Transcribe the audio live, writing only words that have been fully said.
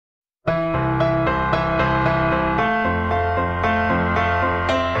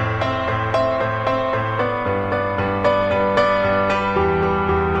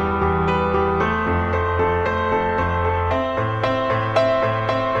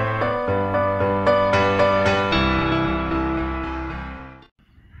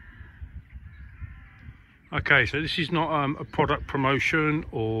Okay, so this is not a product promotion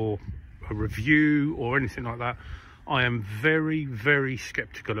or a review or anything like that. I am very, very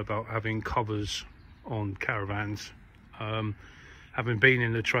skeptical about having covers on caravans. Having been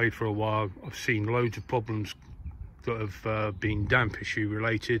in the trade for a while, I've seen loads of problems that have been damp issue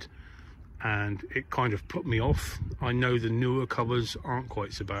related, and it kind of put me off. I know the newer covers aren't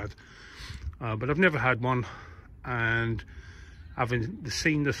quite so bad, but I've never had one, and having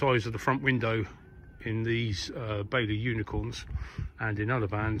seen the size of the front window in these Bailey Unicorns and in other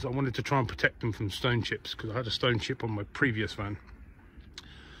vans, I wanted to try and protect them from stone chips, because I had a stone chip on my previous van.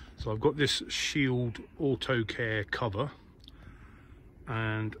 So I've got this Shield Auto Care cover,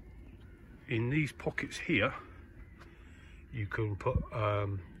 and in these pockets here you can put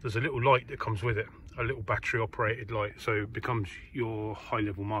there's a little light that comes with it, a little battery operated light, so it becomes your high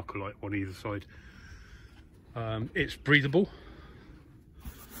level marker light on either side. It's breathable,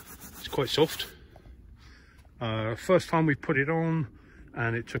 it's quite soft. First time we put it on,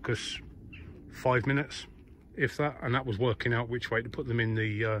 and it took us 5 minutes, if that, and that was working out which way to put them in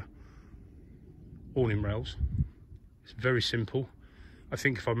the awning rails. It's very simple. I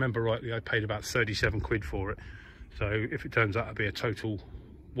think if I remember rightly, I paid about 37 quid for it. So if it turns out to be a total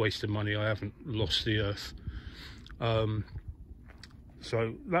waste of money, I haven't lost the earth.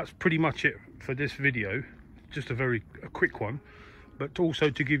 So that's pretty much it for this video. Just a quick one, but also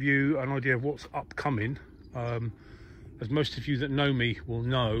to give you an idea of what's upcoming. As most of you that know me will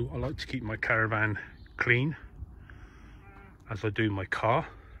know, I like to keep my caravan clean, as I do my car,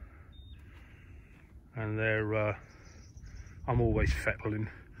 and I'm always fettling.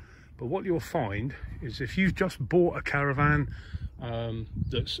 But what you'll find is, if you've just bought a caravan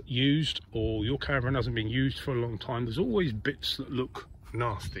that's used, or your caravan hasn't been used for a long time, there's always bits that look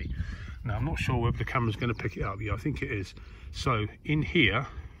nasty. Now, I'm not sure whether the camera's going to pick it up. Yeah, I think it is. So in here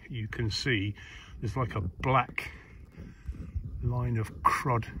you can see there's like a black line of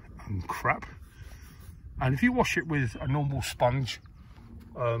crud and crap, and if you wash it with a normal sponge,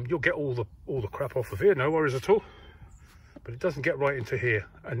 you'll get all the crap off of here, no worries at all. But it doesn't get right into here,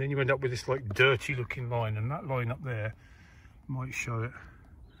 and then you end up with this like dirty looking line, and that line up there might show it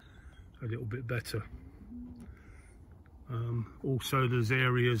a little bit better. Also there's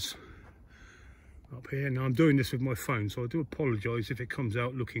areas up here. Now I'm doing this with my phone, so I do apologise if it comes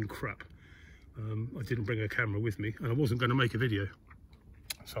out looking crap. I didn't bring a camera with me, and I wasn't going to make a video,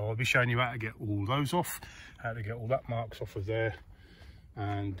 so I'll be showing you how to get all those off, how to get all that marks off of there,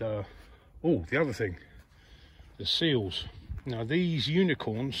 and oh, the other thing, the seals. Now these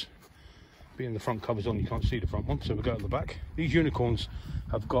Unicorns, being the front cover's on, you can't see the front one, so we'll go to the back. These Unicorns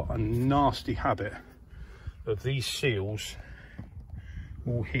have got a nasty habit of these seals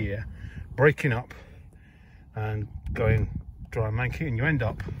all here breaking up and going dry and manky, and you end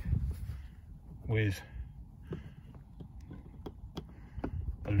up with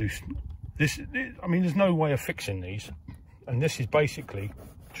a loose I mean, there's no way of fixing these, and this is basically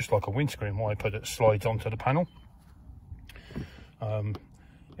just like a windscreen wiper that slides onto the panel.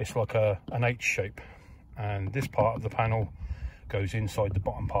 It's like an H shape, and this part of the panel goes inside the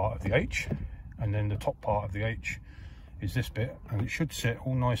bottom part of the H, and then the top part of the H is this bit, and it should sit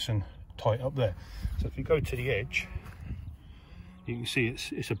all nice and tight up there. So if you go to the edge, you can see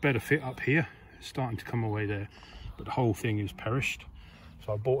it's a better fit up here. It's starting to come away there, but the whole thing is perished.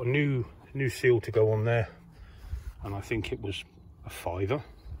 So I bought a new seal to go on there, and I think it was a £5,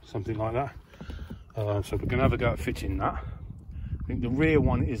 something like that. So we're gonna have a go at fitting that. I think the rear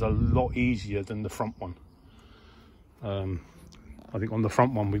one is a lot easier than the front one. I think on the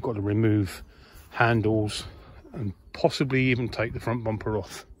front one we've got to remove handles and possibly even take the front bumper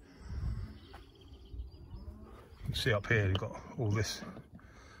off. You can see up here you've got all this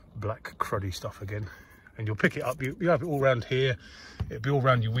black cruddy stuff again, and you'll pick it up. You have it all around here, it'll be all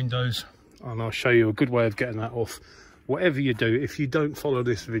around your windows, and I'll show you a good way of getting that off. Whatever you do, if you don't follow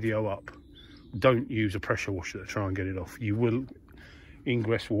this video up, don't use a pressure washer to try and get it off. You will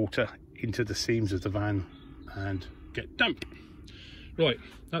ingress water into the seams of the van and get damp. Right,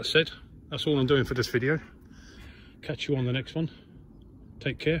 that said, that's all I'm doing for this video. Catch you on the next one.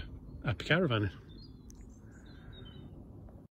 Take care. Happy caravanning.